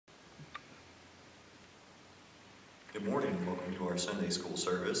Good morning. Welcome to our Sunday school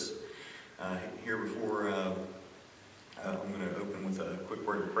service. Here before I'm going to open with a quick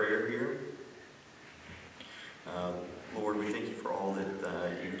word of prayer here. Lord, we thank you for all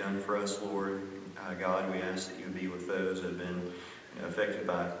that you've done for us, Lord. God, we ask that you would be with those who have been affected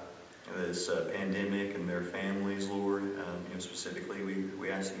by this pandemic and their families, Lord. Specifically, we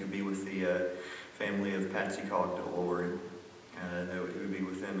ask that you be with the family of Patsy Cogdill, Lord. That you would be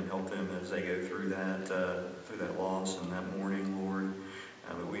with them and help them as they go through that loss and that mourning, Lord.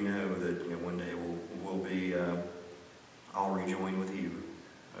 But we know that one day we'll be all rejoined with you,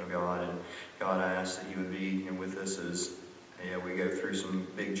 oh God. And God, I ask that you would be with us as we go through some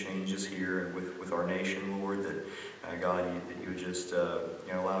big changes here with our nation, Lord. That God, that you would just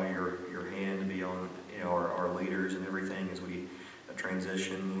allow your hand to be on our leaders and everything as we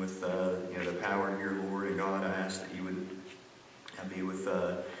transition with the power here, Lord. And God, I ask that you would be with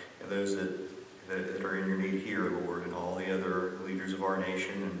those that are in your need here, Lord, and all the other leaders of our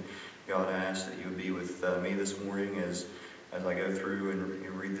nation. And God, I ask that you would be with me this morning as I go through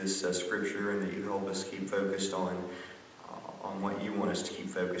and read this scripture, and that you help us keep focused on what you want us to keep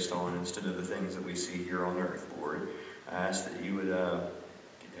focused on instead of the things that we see here on earth, Lord. I ask that you would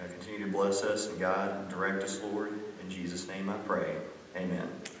continue to bless us and guide and direct us, Lord. In Jesus' name I pray. Amen.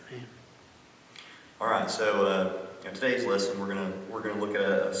 All right, so in today's lesson, we're gonna look at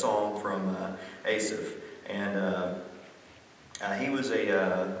a song from Asaph, and he was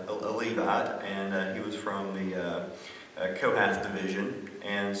a Levite, and he was from the Kohath division,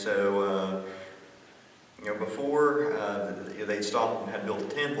 and so before they stopped and had built a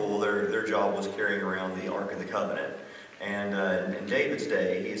temple, their job was carrying around the Ark of the Covenant. And in David's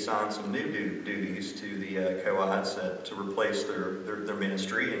day, he assigned some new duties to the Kohathites to replace their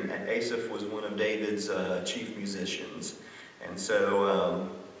ministry, and Asaph was one of David's chief musicians. And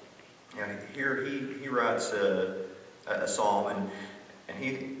so here he writes a psalm, and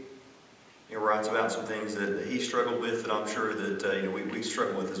he writes about some things that he struggled with that I'm sure that we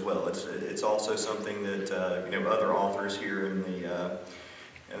struggle with as well. It's also something that other authors here in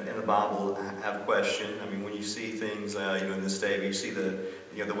the Bible have questioned. I mean, when you see things, in this day, you see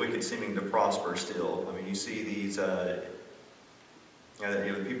the wicked seeming to prosper still. I mean, you see these, the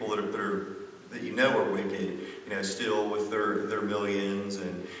people that are wicked, still with their millions,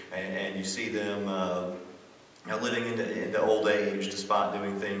 and you see them living into old age despite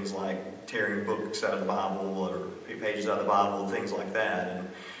doing things like tearing books out of the Bible or pages out of the Bible and things like that.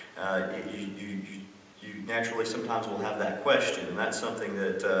 And you naturally sometimes will have that question, and that's something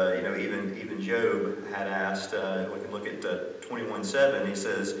that even Job had asked. We can look at 21:7. He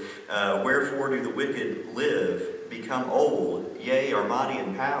says, "Wherefore do the wicked live, become old, yea, are mighty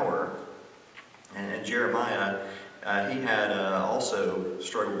in power?" And Jeremiah, he had also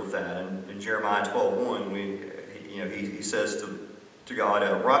struggled with that. And in Jeremiah 12:1, he says to God,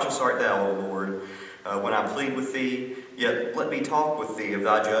 "Righteous art thou, O Lord, when I plead with thee, yet let me talk with thee of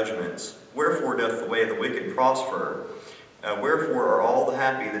thy judgments. Wherefore doth the way of the wicked prosper? Wherefore are all the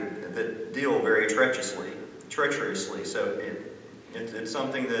happy that deal very treacherously?" So it's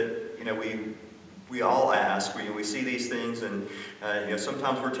something that we all ask. We see these things, and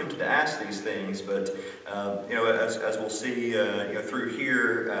sometimes we're tempted to ask these things. But as we'll see through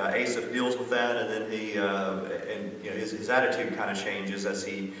here, Asaph deals with that, and then his attitude kind of changes as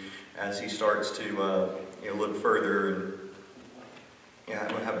he starts to look further and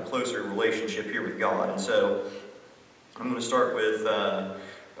have a closer relationship here with God. And so I'm going to start with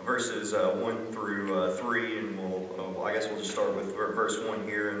verses 1 through 3, and I guess we'll just start with verse 1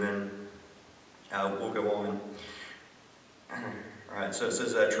 here, and then we'll go on. All right, so it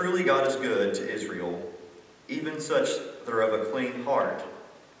says, "Truly God is good to Israel, even such that are of a clean heart."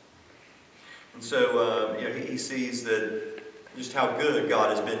 And so he sees that just how good God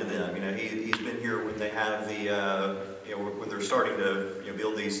has been to them. He's been here when they have when they're starting to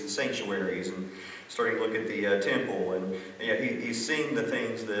build these sanctuaries and starting to look at the temple, and he's seen the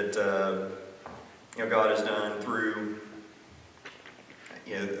things that God has done through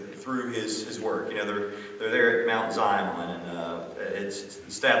his work. They're there at Mount Zion, and it's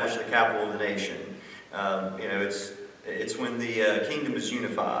established the capital of the nation. It's when the kingdom is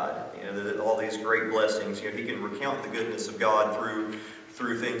unified. All these great blessings. He can recount the goodness of God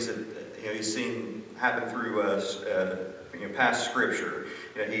through things that he's seen happen through past Scripture.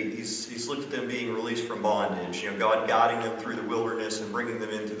 He's looked at them being released from bondage. God guiding them through the wilderness and bringing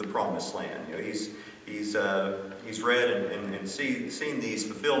them into the promised land. He's read and seen these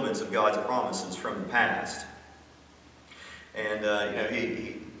fulfillments of God's promises from the past. And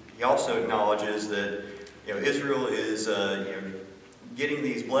he also acknowledges that Israel is getting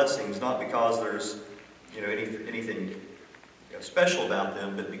these blessings not because there's anything special about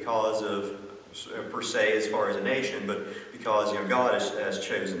them, but because of, per se, as far as a nation, but because God has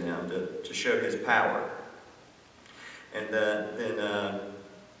chosen them to show His power. And then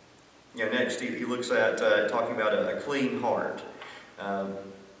next he looks at talking about a clean heart.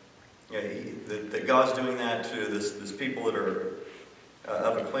 That God's doing that to this people that are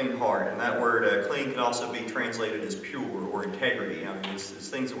of a clean heart, and that word clean can also be translated as pure or integrity. I mean, it's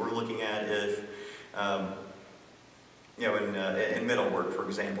things that we're looking at if. In metalwork, for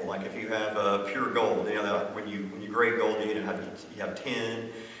example, like if you have pure gold, when you grade gold, you have 10,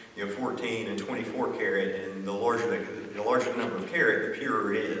 14, and 24 karat, and the larger the number of carat, the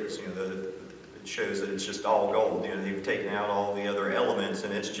purer it is. It shows that it's just all gold. You've taken out all the other elements,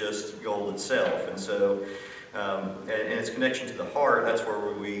 and it's just gold itself. And so, and its connection to the heart, that's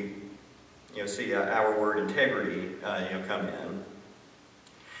where we see our word integrity come in.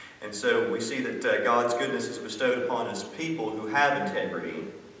 And so we see that God's goodness is bestowed upon His people who have integrity.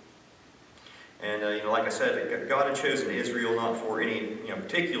 And like I said, God had chosen Israel not for any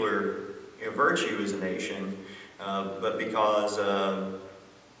particular virtue as a nation, but because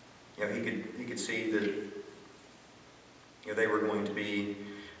He could see that they were going to be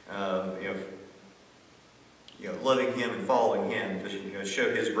loving Him and following Him to show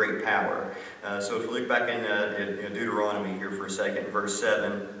His great power. So if we look back in Deuteronomy here for a second, verse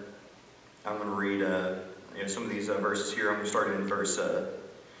 7. I'm going to read some of these verses here. I'm going to start in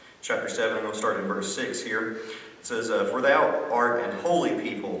chapter 7. I'm going to start in verse 6 here. It says, "For thou art an holy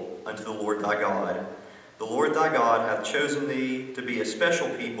people unto the Lord thy God. The Lord thy God hath chosen thee to be a special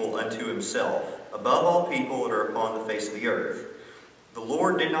people unto Himself, above all people that are upon the face of the earth. The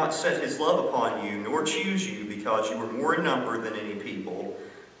Lord did not set His love upon you, nor choose you, because you were more in number than any people,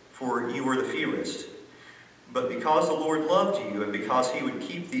 for you were the fewest. But because the Lord loved you, and because He would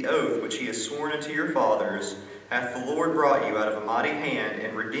keep the oath which He has sworn unto your fathers, hath the Lord brought you out of a mighty hand,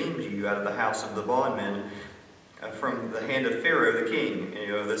 and redeemed you out of the house of the bondmen, from the hand of Pharaoh the king."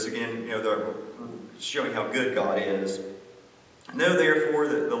 This again, showing how good God is. "Know therefore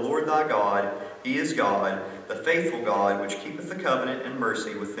that the Lord thy God, He is God, the faithful God, which keepeth the covenant and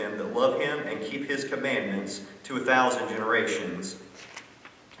mercy with them that love Him, and keep His commandments to 1,000 generations."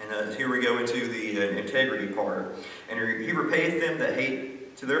 And here we go into the integrity part. "And He repayeth them that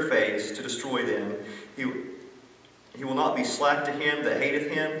hate to their face, to destroy them. He will not be slack to him that hateth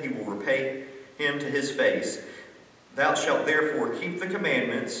Him. He will repay him to his face. Thou shalt therefore keep the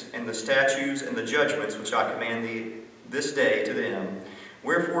commandments, and the statutes, and the judgments which I command thee this day to them.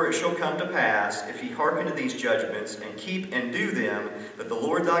 Wherefore it shall come to pass, if ye hearken to these judgments, and keep and do them, that the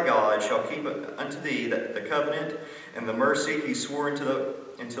Lord thy God shall keep unto thee the covenant and the mercy He swore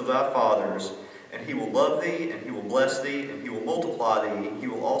unto thy fathers. And He will love thee, and He will bless thee, and He will multiply thee. He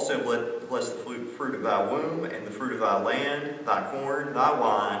will also bless the fruit of thy womb, and the fruit of thy land, thy corn, thy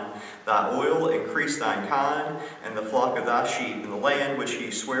wine, thy oil, increase thine kind, and the flock of thy sheep, in the land which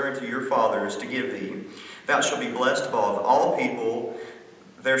He sware unto your fathers to give thee. Thou shalt be blessed above all people.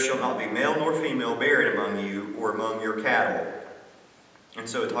 There shall not be male nor female buried among you, or among your cattle." And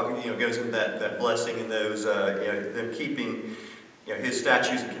so talking, goes into that blessing and those, them keeping, His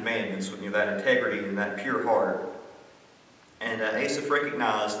statutes and commandments with that integrity and that pure heart. And Asaph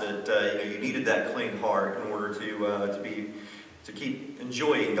recognized that you needed that clean heart in order to keep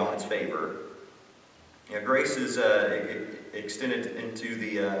enjoying God's favor. Grace is extended into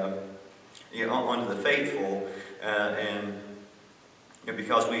onto the faithful, and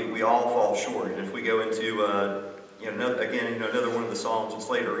because we all fall short. And if we go into another one of the Psalms that's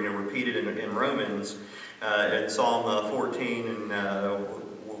later repeated in Romans, in Psalm 14, and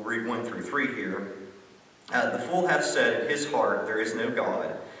we'll read 1 through 3 here. "The fool hath said in his heart, There is no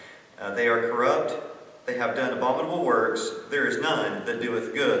God. They are corrupt, they have done abominable works, there is none that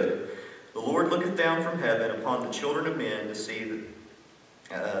doeth good. The Lord looketh down from heaven upon the children of men to see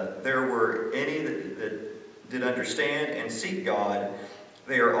that there were any that did understand and seek God.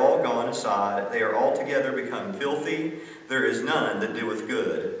 They are all gone aside, they are altogether become filthy. There is none that doeth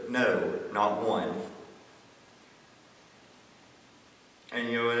good, no, not one." And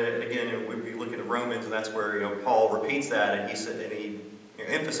and again, we look into Romans, and that's where Paul repeats that, and he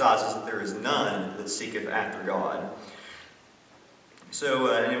emphasizes that there is none that seeketh after God. So,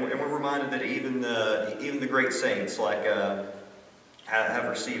 and we're reminded that even the great saints have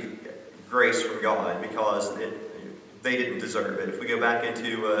received grace from God because they didn't deserve it. If we go back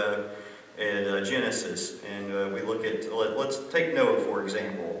into Genesis and we look at, let's take Noah for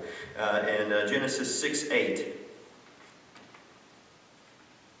example, in Genesis 6:8.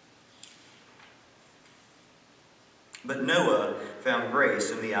 "But Noah found grace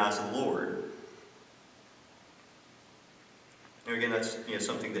in the eyes of the Lord." And again, that's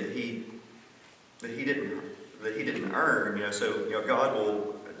something that he didn't earn. So God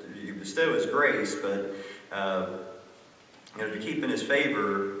will bestow His grace, but to keep in His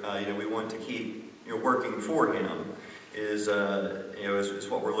favor, we want to keep working for Him. Is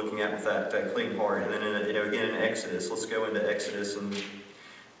what we're looking at with that clean heart. And then again in Exodus, let's go into Exodus, and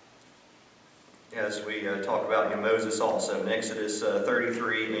as we talk about Moses also in Exodus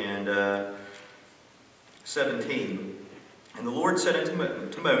 33 and 17. And the Lord said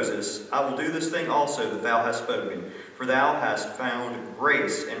unto Moses, I will do this thing also that thou hast spoken, for thou hast found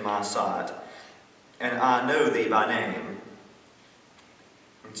grace in my sight, and I know thee by name.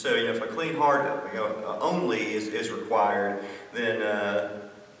 And so, if a clean heart only is required, then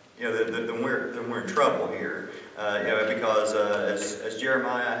then we're in trouble here. Because as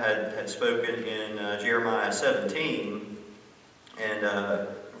Jeremiah had spoken in Jeremiah 17 and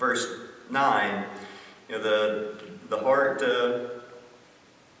verse 9, the heart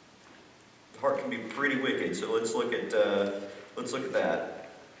can be pretty wicked. So let's look at that.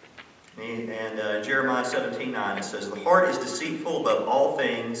 And Jeremiah 17:9, it says, the heart is deceitful above all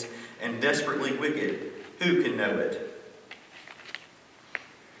things and desperately wicked. Who can know it?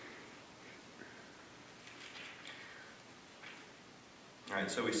 All right,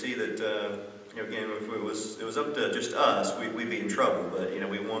 so we see that again, if it was up to just us, we'd be in trouble. But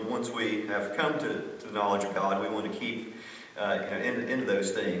once we have come to the knowledge of God, we want to keep into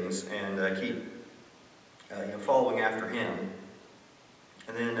those things and keep following after Him.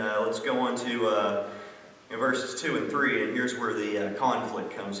 And then let's go on to verses 2 and 3, and here's where the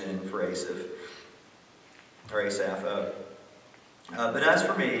conflict comes in for Asaph. But as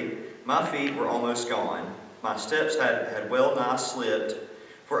for me, my feet were almost gone. My steps had well nigh slipped,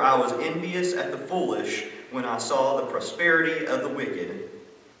 for I was envious at the foolish when I saw the prosperity of the wicked.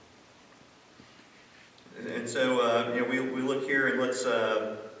 And so we look here, and let's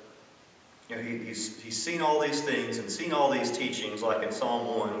he's seen all these things and seen all these teachings, like in Psalm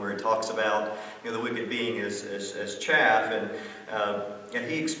 1, where it talks about the wicked being as chaff, and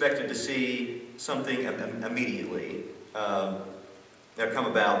he expected to see something immediately come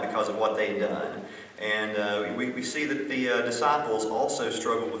about because of what they had done. And we see that the disciples also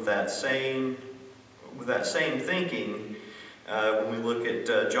struggled with that same thinking when we look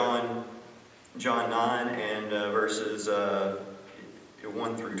at John 9 and verses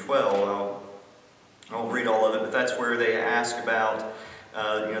 1 through 12. I won't read all of it, but that's where they ask about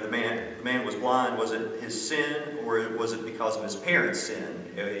the man was blind. Was it his sin, or was it because of his parents'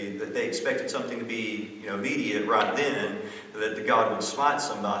 sin? They expected something to be immediate right then, that God would smite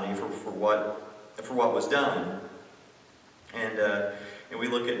somebody for what was done. And we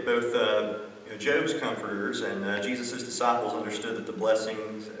look at both Job's comforters and Jesus' disciples understood that the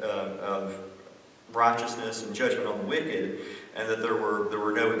blessings of righteousness and judgment on the wicked, and that there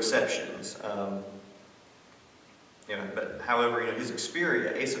were no exceptions. But however,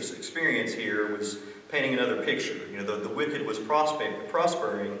 Asaph's experience here was painting another picture. The wicked was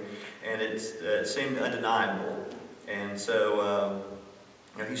prospering, and it seemed undeniable. And so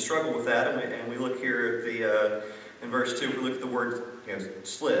he struggled with that. And we look here at in verse 2. If we look at the word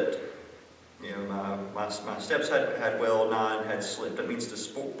slipped. My steps had well nigh had slipped. That means to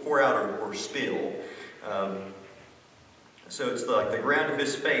pour out or spill. So it's like the ground of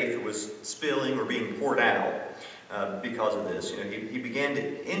his faith was spilling or being poured out because of this. He began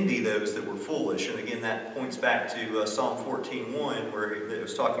to envy those that were foolish. And again, that points back to Psalm 14:1, where it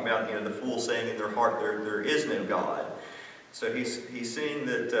was talking about the fool saying in their heart there is no God. So he's seeing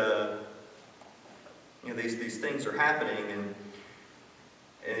that these things are happening,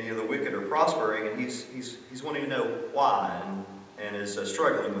 and the wicked are prospering, and he's wanting to know why, and is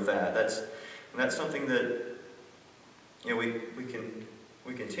struggling with that. That's something that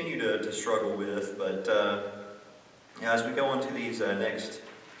we continue to struggle with. But as we go on to these next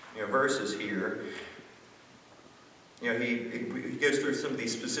verses here, he goes through some of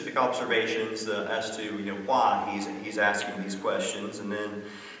these specific observations as to why he's asking these questions, and then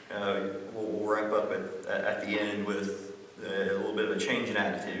we'll wrap up at the end with a little bit of a change in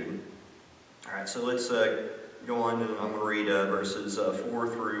attitude. All right, so let's go on, and I'm going to read verses 4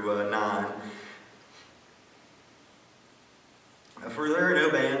 through 9. For there are no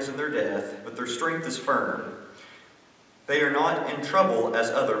bands in their death, but their strength is firm. They are not in trouble as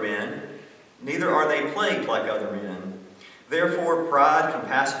other men, neither are they plagued like other men. Therefore pride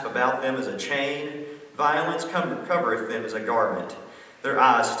compasseth about them as a chain, violence covereth them as a garment. Their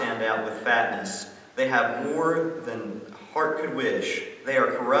eyes stand out with fatness. They have more than heart could wish. They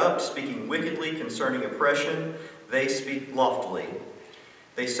are corrupt, speaking wickedly concerning oppression. They speak loftily.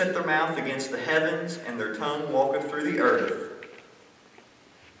 They set their mouth against the heavens, and their tongue walketh through the earth.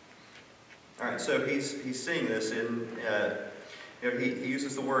 right, so he's seeing this in, he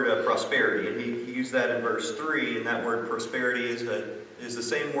uses the word prosperity, and he used that in verse 3, and that word prosperity is the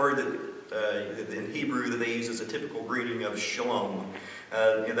same word that in Hebrew that they use as a typical greeting of shalom.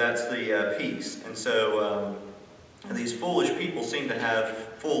 That's the peace. And so these foolish people seem to have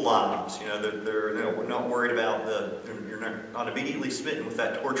full lives. They're not worried about you're not immediately smitten with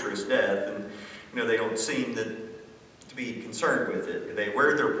that torturous death, and they don't seem to be concerned with it. They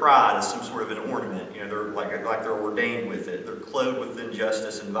wear their pride as some sort of an ornament. They're like they're ordained with it. They're clothed with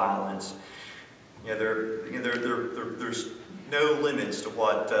injustice and violence. There's no limits to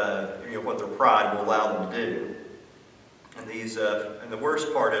what their pride will allow them to do. And and the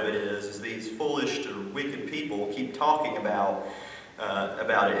worst part of it is these foolish or wicked people keep talking about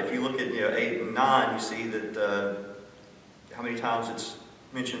it. If you look at 8 and 9, you see that how many times it's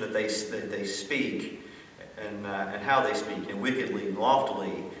mentioned that they speak. And how they speak, wickedly and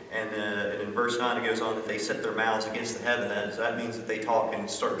loftily. And in verse 9 it goes on that they set their mouths against the heaven. That means that they talk and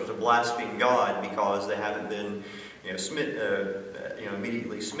start to blaspheme God because they haven't been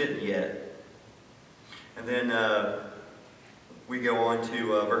immediately smitten yet. And then we go on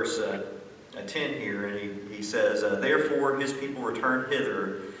to verse 10 here, and he says, "Therefore his people return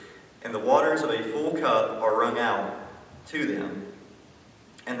hither, and the waters of a full cup are wrung out to them.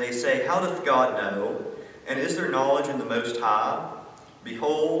 And they say, How doth God know? And is there knowledge in the Most High?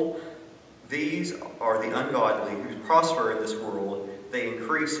 Behold, these are the ungodly who prosper in this world. They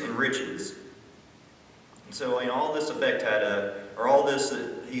increase in riches." And so, all this effect all this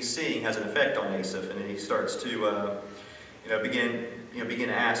that he's seeing has an effect on Asaph, and he starts to, begin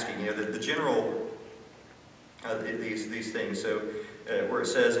asking, the general these things. So, where it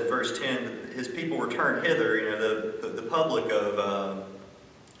says in verse 10, his people return hither. The public of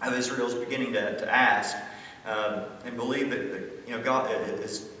Israel is beginning to ask. And believe that God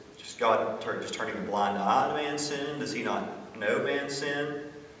is just turning a blind eye to man's sin. Does he not know man's sin?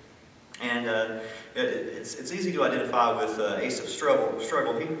 And it's easy to identify with Asaph's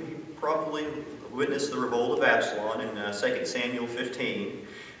struggle. He probably witnessed the revolt of Absalom in 2 Samuel 15,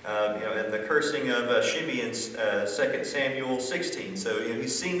 and the cursing of Shimei in 2 Samuel 16. So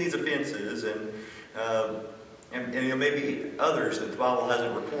he's seen these offenses, and maybe others that the Bible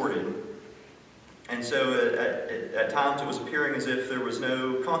hasn't recorded. And so at times it was appearing as if there was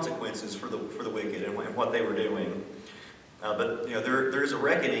no consequences for the wicked and what they were doing. But there's a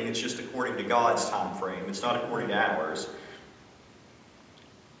reckoning. It's just according to God's time frame. It's not according to ours.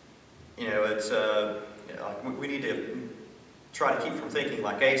 We need to try to keep from thinking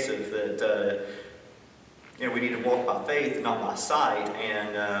like Asaph that we need to walk by faith and not by sight.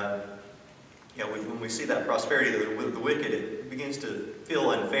 And when we see that prosperity of the wicked, it begins to feel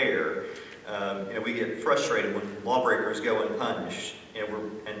unfair. We get frustrated when lawbreakers go unpunished.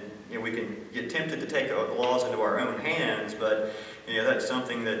 We can get tempted to take the laws into our own hands, but that's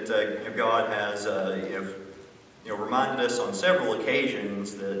something that God has reminded us on several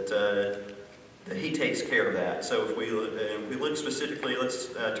occasions that He takes care of that. So if we look specifically,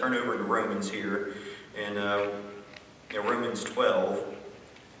 let's turn over to Romans here, and Romans 12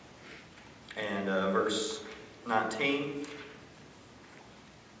 and verse 19.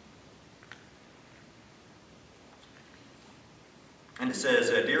 And it says,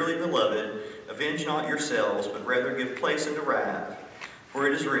 "Dearly beloved, avenge not yourselves, but rather give place unto wrath. For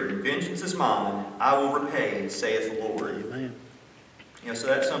it is written, Vengeance is mine, I will repay, saith the Lord." Amen. So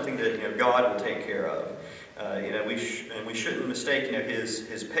that's something that God will take care of. We shouldn't mistake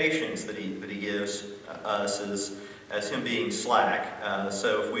His patience that He gives us as Him being slack.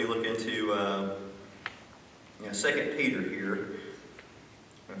 So if we look into 2 Peter here,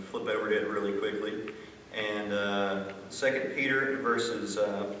 I'm going to flip over to it really quickly. And 2 Peter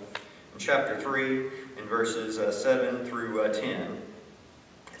in chapter 3, in verses 7 through 10.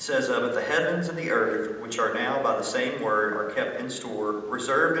 It says, "But the heavens and the earth, which are now by the same word, are kept in store,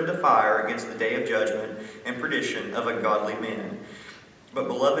 reserved unto fire against the day of judgment and perdition of ungodly men. But,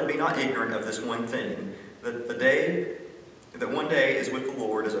 beloved, be not ignorant of this one thing, that one day is with the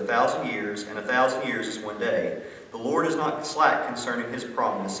Lord as 1,000 years, and 1,000 years is one day. The Lord is not slack concerning His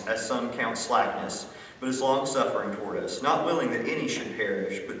promise, as some count slackness, but is long-suffering toward us, not willing that any should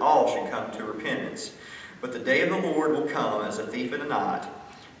perish, but all should come to repentance. But the day of the Lord will come as a thief in the night,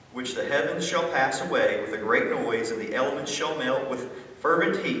 which the heavens shall pass away with a great noise, and the elements shall melt with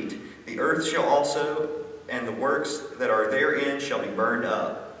fervent heat. The earth shall also, and the works that are therein shall be burned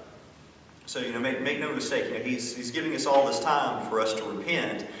up." So, make no mistake, He's giving us all this time for us to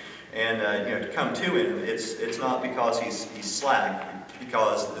repent and, to come to Him. It's not because He's slack,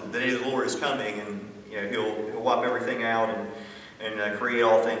 because the day of the Lord is coming, and He'll wipe everything out and create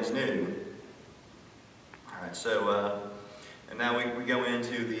all things new. right, so and now we go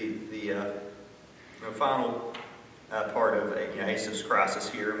into the final part of Asaph's crisis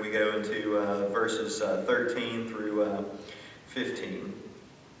here, and we go into verses 13 through 15.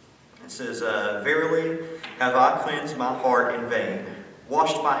 It says, "Verily have I cleansed my heart in vain,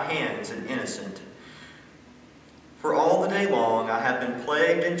 washed my hands in innocent. For all the day long I have been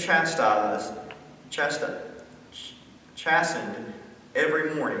plagued and chastened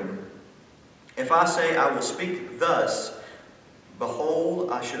every morning. If I say I will speak thus,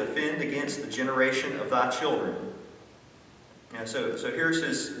 behold, I should offend against the generation of thy children." So here's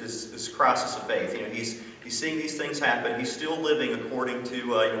his crisis of faith. He's seeing these things happen. He's still living according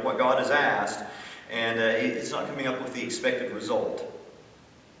to what God has asked, and it's not coming up with the expected result.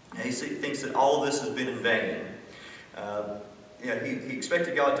 And he thinks that all of this has been in vain. He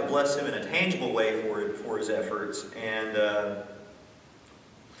expected God to bless him in a tangible way for his efforts, and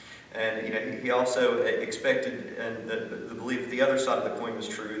he also expected, and the belief that the other side of the coin was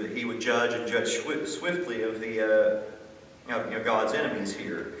true, that he would judge swiftly of the God's enemies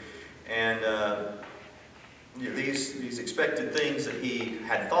here, and these expected things that he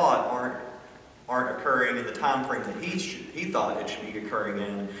had thought aren't occurring in the time frame that he thought it should be occurring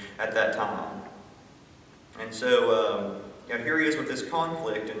in at that time. And so here he is with this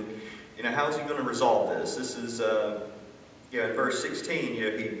conflict, and how is he going to resolve this? This is in verse 16.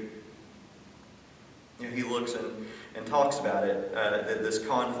 He looks and talks about it, this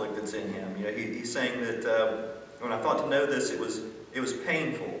conflict that's in him. He's saying that when I thought to know this, it was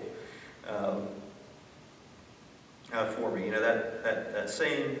painful for me. That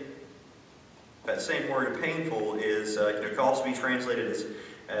same word, painful, is could also be translated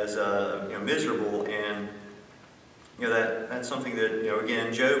as miserable, and that's something that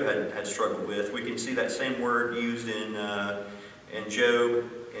again Job had struggled with. We can see that same word used in Job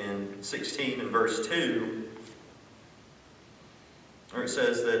in 16 and verse 2, where it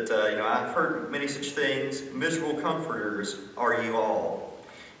says that I've heard many such things. Miserable comforters are you all.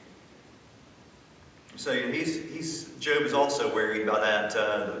 So Job is also worried by that.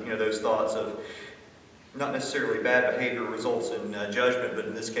 Those thoughts of not necessarily bad behavior results in judgment, but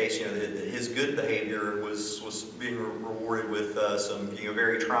in this case, his good behavior was being rewarded with some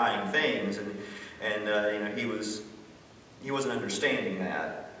very trying things, and he wasn't understanding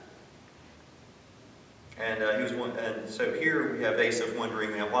that. And so here we have Asaph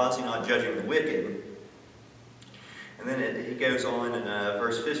wondering, why is he not judging the wicked? And then he goes on in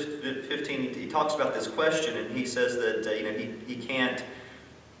verse 15. He talks about this question, and he says that he can't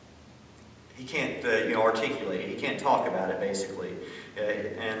articulate it. He can't talk about it, basically.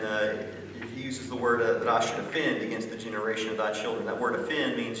 And he uses the word that I should offend against the generation of thy children. That word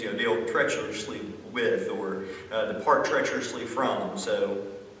offend means deal treacherously with, or depart treacherously from. So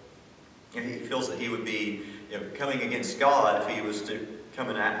he feels that he would be coming against God if he was to come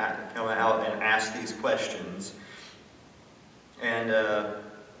out and ask these questions. And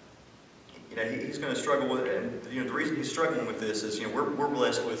he's going to struggle with it. And the reason he's struggling with this is we're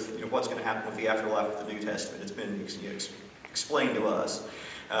blessed with what's going to happen with the afterlife of the New Testament. It's been explained to us,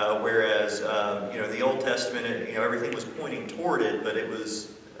 whereas the Old Testament, everything was pointing toward it, but it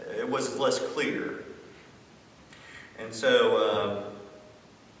was less clear. And so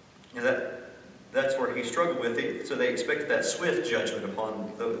that's where he struggled with it. So they expected that swift judgment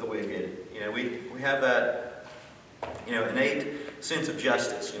upon the wicked. We have that innate sense of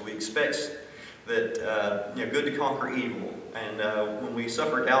justice. We expect that good to conquer evil, and when we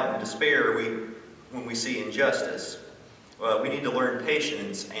suffer doubt and despair, when we see injustice, we need to learn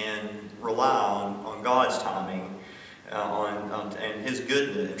patience and rely on God's timing, and His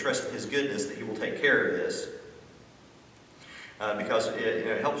goodness, and trust in His goodness that He will take care of this. Because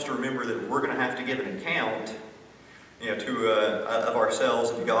it helps to remember that we're going to have to give an account, of ourselves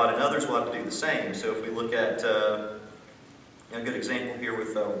and to God, and others will have to do the same. So if we look at a good example here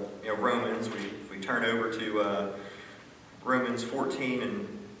with Romans, we turn over to Romans 14 and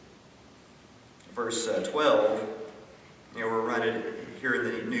verse 12. We're reminded here in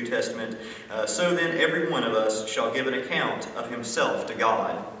the New Testament, so then every one of us shall give an account of himself to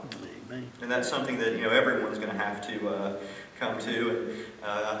God. Amen. And that's something that everyone's going to have to come to.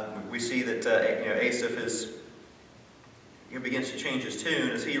 And we see that Asaph begins to change his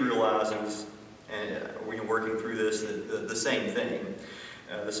tune as he realizes, and working through this, the same thing,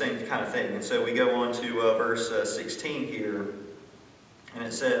 the same kind of thing. And so we go on to verse 16 here, and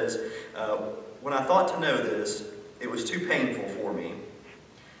it says, when I thought to know this, it was too painful for me.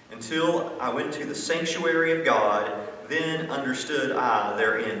 Until I went to the sanctuary of God, then understood I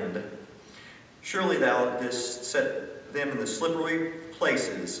their end. Surely thou didst set them in the slippery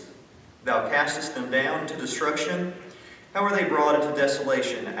places. Thou castest them down to destruction. How are they brought into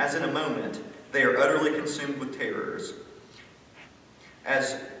desolation? As in a moment, they are utterly consumed with terrors.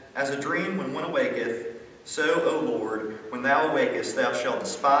 As a dream when one awaketh, so, O Lord, when thou awakest, thou shalt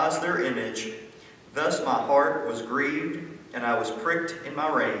despise their image. Thus my heart was grieved, and I was pricked in my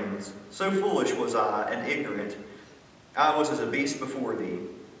reins. So foolish was I, and ignorant. I was as a beast before thee.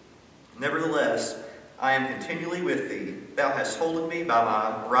 Nevertheless, I am continually with thee. Thou hast holden me by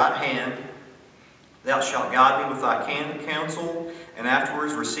my right hand. Thou shalt guide me with thy counsel, and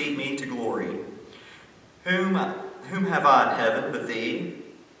afterwards receive me to glory. Whom have I in heaven but thee?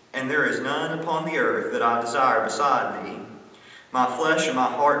 And there is none upon the earth that I desire beside thee. My flesh and my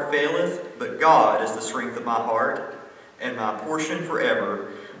heart faileth, but God is the strength of my heart, and my portion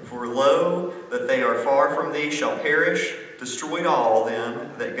forever. For lo, that they are far from thee shall perish, destroyed all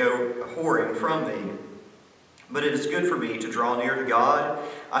them that go whoring from thee. But it is good for me to draw near to God.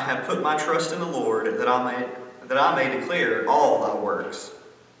 I have put my trust in the Lord, that I may declare all thy works.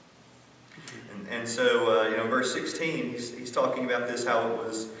 And so, verse 16, he's talking about this, how it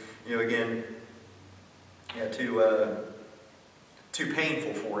was, again, too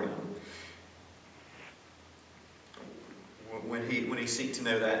painful for him when he seeked to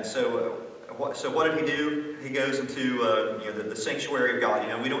know that. So what did he do? He goes into the sanctuary of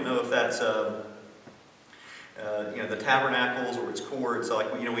God. We don't know if that's the tabernacles or its courts.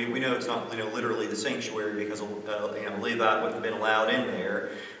 Like we know it's not literally the sanctuary, because Levite wouldn't have been allowed in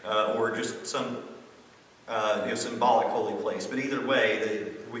there, or just some symbolic holy place. But either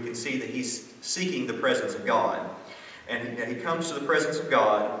way, we can see that he's seeking the presence of God, and he comes to the presence of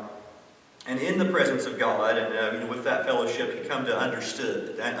God. And in the presence of God, and with that fellowship, he come to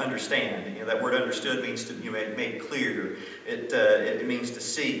understand. That word "understood" means to be made clear. It means to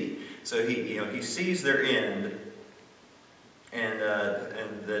see. So he sees their end, and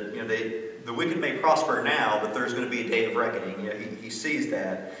that the wicked may prosper now, but there's going to be a day of reckoning. He sees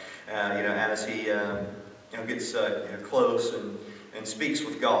that. As he gets close and speaks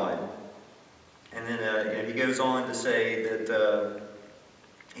with God, and then he goes on to say that.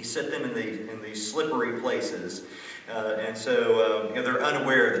 He set them in these slippery places, and so they're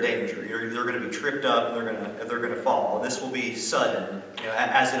unaware of the danger. They're going to be tripped up, and they're going to fall. And this will be sudden,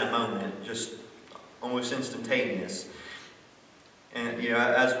 as in a moment, just almost instantaneous. And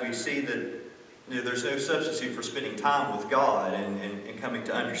as we see that there's no substitute for spending time with God and coming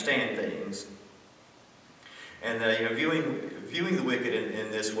to understand things. And viewing the wicked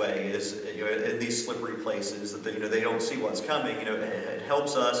in this way is in these slippery places that they don't see what's coming. It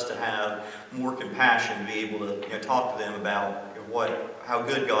helps us to have more compassion, be able to talk to them about how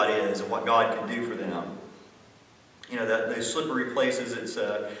good God is and what God can do for them. That those slippery places, it's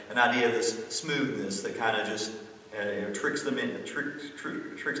an idea of this smoothness that kind of just tricks them into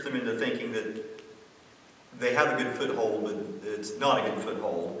thinking that they have a good foothold, but it's not a good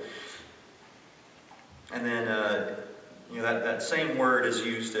foothold. And then, that same word is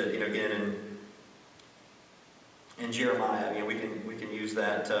used, again in Jeremiah. We can use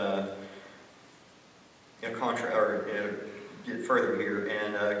that, get further here.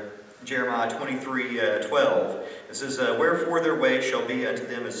 And Jeremiah 23:12. It says, "Wherefore their way shall be unto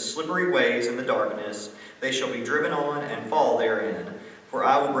them as slippery ways in the darkness. They shall be driven on and fall therein. For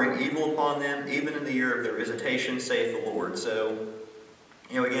I will bring evil upon them, even in the year of their visitation, saith the Lord." So,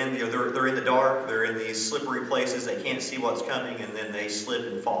 again, they're in the dark, they're in these slippery places, they can't see what's coming, and then they slip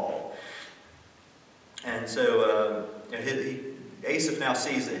and fall. And so Asaph now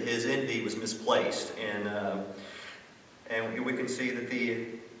sees that his envy was misplaced, and we can see that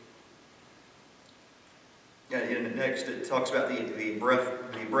next it talks about the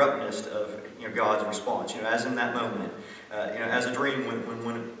abruptness of God's response. As in that moment, as a dream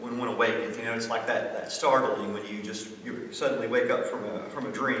when one awakens. It's like that startling when you suddenly wake up from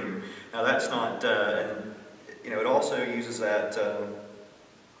a dream. Now that's not. And it also uses that.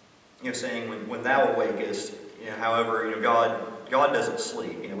 Saying when thou awakest. However, God doesn't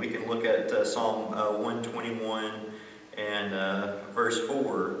sleep. We can look at Psalm 121 and verse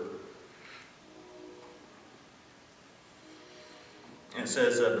 4. And it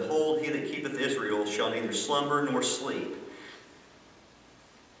says, "Behold, he that keepeth Israel shall neither slumber nor sleep."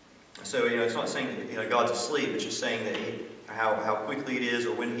 So it's not saying that God's asleep. It's just saying that how quickly it is,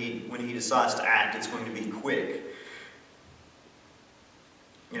 or when he decides to act, it's going to be quick.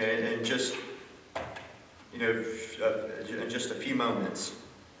 In just a few moments.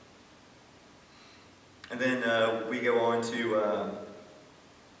 And then we go on to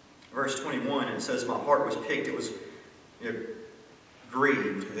verse 21, and it says, "My heart was picked." It was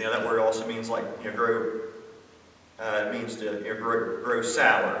grieved. That word also means grow. It means to grow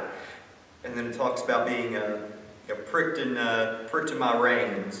sour. And then it talks about being pricked in my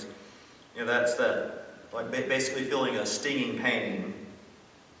reins. That's that, like basically feeling a stinging pain.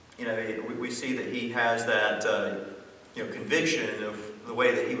 We see that he has that conviction of the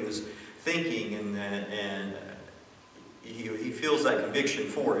way that he was thinking, and he feels that conviction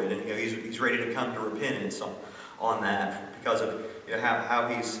for it, and he's ready to come to repentance on that because of how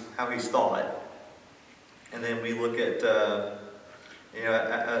he's thought. And then we look at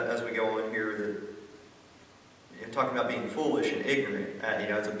as we go on here, that talking about being foolish and ignorant,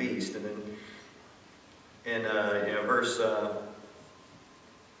 as a beast. And then in verse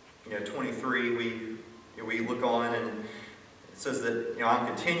 23, we look on, and it says that I'm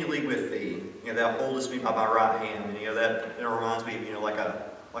continually with thee. Thou holdest me by my right hand. And that reminds me of like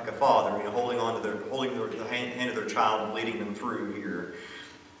a father, holding the hand of their child and leading them through here.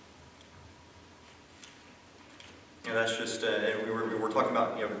 That's just, we were talking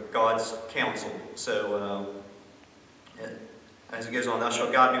about God's counsel. So as it goes on, thou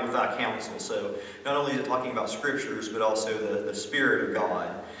shalt guide me with thy counsel. So not only is it talking about scriptures, but also the Spirit of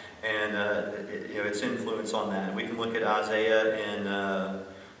God and its influence on that. We can look at Isaiah in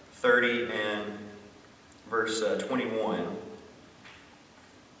 30 and verse 21.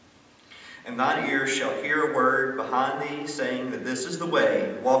 And thine ears shall hear a word behind thee, saying that this is the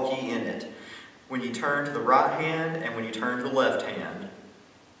way, walk ye in it. When you turn to the right hand and when you turn to the left hand.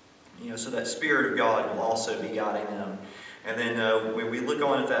 So that Spirit of God will also be guiding them. And then when we look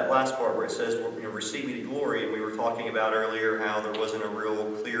on at that last part where it says, receive me to glory, and we were talking about earlier how there wasn't a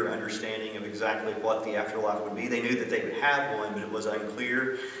real clear understanding of exactly what the afterlife would be. They knew that they would have one, but it was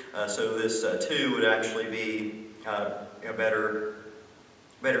unclear. So this too would actually be better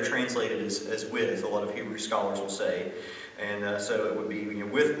translated as with, a lot of Hebrew scholars will say. And so it would be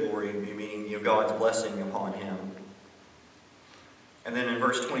with glory, meaning God's blessing upon him. And then in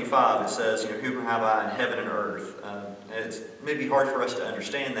verse 25 it says, whom have I in heaven and earth? It's maybe hard for us to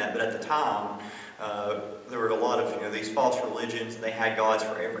understand that, but at the time there were a lot of these false religions. They had gods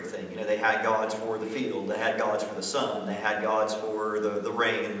for everything. They had gods for the field, they had gods for the sun, they had gods for the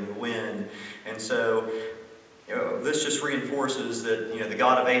rain and the wind. And so this just reinforces that the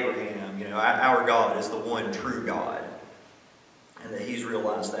God of Abraham, our God is the one true God. And that he's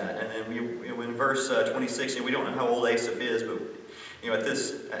realized that. And then in verse 26, we don't know how old Asaph is, but at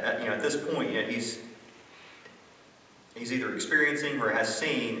this point, he's either experiencing or has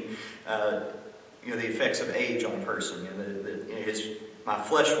seen the effects of age on a person. My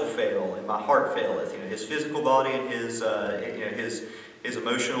flesh will fail and my heart faileth. His physical body and his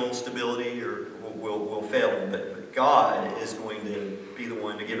emotional stability will fail him, but God is going to be the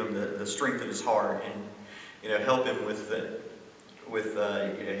one to give him the strength of his heart and help him with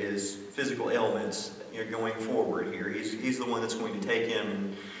his physical ailments going forward here. He's the one that's going to take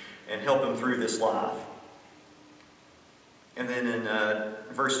him and help him through this life. And then in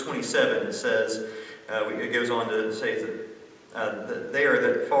verse 27 it says, it goes on to say that they are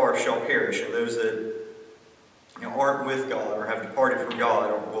that far shall perish, and those that aren't with God or have departed from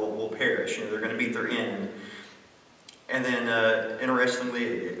God will perish. They're going to meet their end. And then interestingly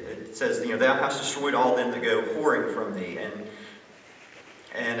it says, thou hast destroyed all them that go whoring from thee.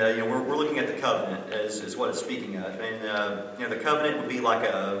 And we're looking at the covenant as what it's speaking of. And the covenant would be like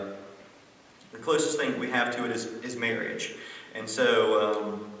the closest thing we have to it is marriage. And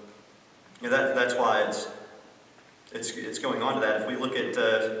so that's why it's going on to that. If we look at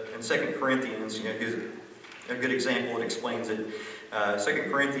in 2 Corinthians, here's a good example that explains it. 2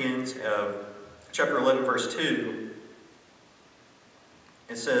 Corinthians chapter 11 verse 2.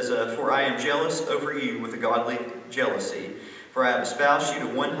 It says, for I am jealous over you with a godly jealousy. For I have espoused you to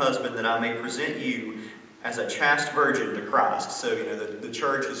one husband, that I may present you as a chaste virgin to Christ. So the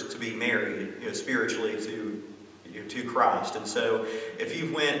church is to be married spiritually to Christ. And so if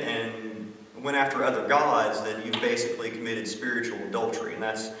you went after other gods, then you've basically committed spiritual adultery, and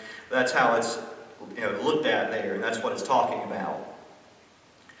that's how it's looked at there, and that's what it's talking about.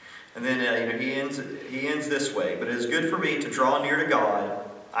 And then he ends this way. But it is good for me to draw near to God.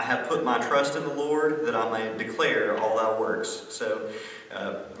 I have put my trust in the Lord, that I may declare all thy works. So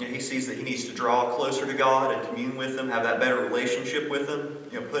he sees that he needs to draw closer to God and commune with him, have that better relationship with him,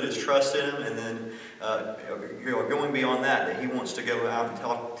 put his trust in him, and then going beyond that he wants to go out and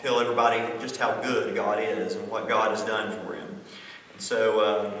tell everybody just how good God is and what God has done for him. And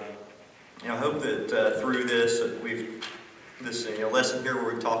so I hope that through this lesson here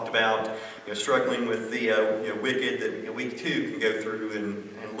where we've talked about struggling with the wicked, that we too can go through and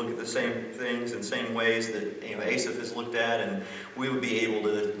look at the same things and same ways that Asaph has looked at, and we would be able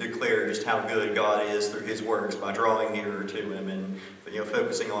to declare just how good God is through His works by drawing nearer to Him and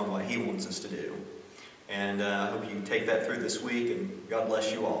focusing on what He wants us to do. And I hope you take that through this week, and God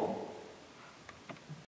bless you all.